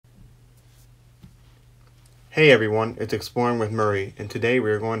Hey everyone, it's Exploring with Murray, and today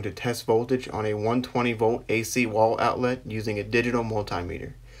we are going to test voltage on a 120 volt AC wall outlet using a digital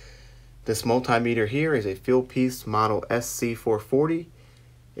multimeter. This multimeter here is a Fieldpiece model SC440.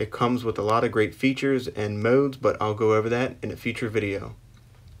 It comes with a lot of great features and modes, but I'll go over that in a future video.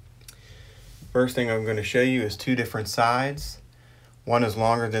 First thing I'm going to show you is two different sides. One is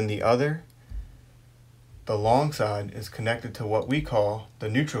longer than the other. The long side is connected to what we call the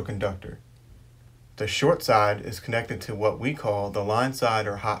neutral conductor. The short side is connected to what we call the line side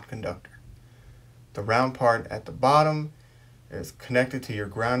or hot conductor. The round part at the bottom is connected to your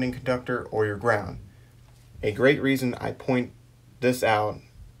grounding conductor or your ground. A great reason I point this out,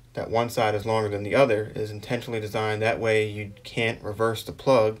 that one side is longer than the other, is intentionally designed that way you can't reverse the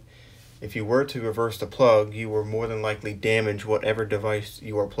plug. If you were to reverse the plug, you will more than likely damage whatever device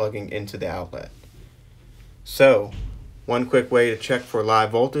you are plugging into the outlet. So, one quick way to check for live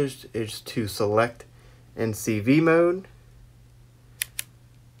voltage is to select NCV mode.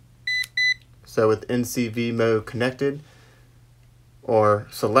 So with NCV mode connected, or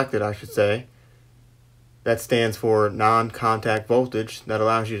selected I should say, that stands for non-contact voltage. That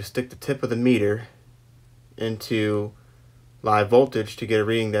allows you to stick the tip of the meter into live voltage to get a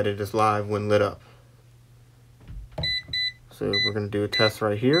reading that it is live when lit up. So we're going to do a test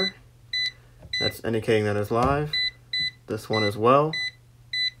right here. That's indicating that it's live. This one as well.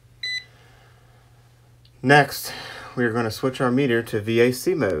 Next, we are going to switch our meter to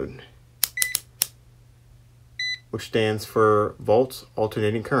VAC mode, which stands for volts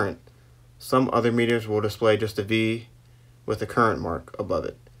alternating current. Some other meters will display just a V with a current mark above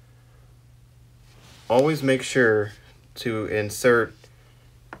it. Always make sure to insert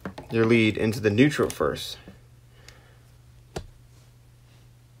your lead into the neutral first.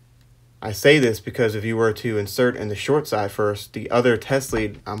 I say this because if you were to insert in the short side first, the other test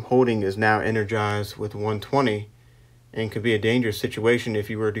lead I'm holding is now energized with 120 and could be a dangerous situation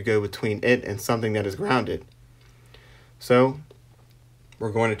if you were to go between it and something that is grounded. So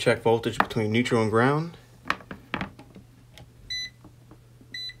we're going to check voltage between neutral and ground.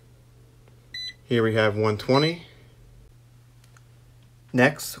 Here we have 120.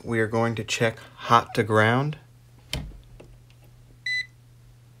 Next, we are going to check hot to ground.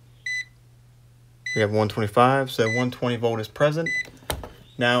 We have 125, so 120 volt is present.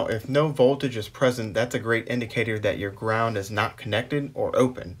 Now, if no voltage is present, that's a great indicator that your ground is not connected or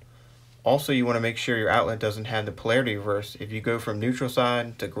open. Also, you want to make sure your outlet doesn't have the polarity reverse. If you go from neutral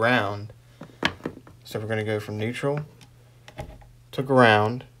side to ground, so we're going to go from neutral to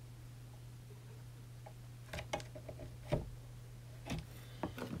ground.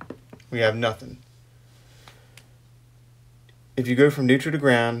 We have nothing. If you go from neutral to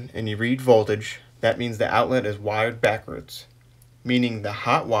ground and you read voltage, that means the outlet is wired backwards, meaning the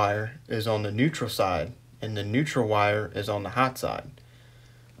hot wire is on the neutral side and the neutral wire is on the hot side.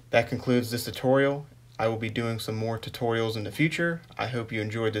 That concludes this tutorial. I will be doing some more tutorials in the future. I hope you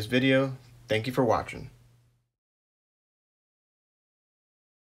enjoyed this video. Thank you for watching.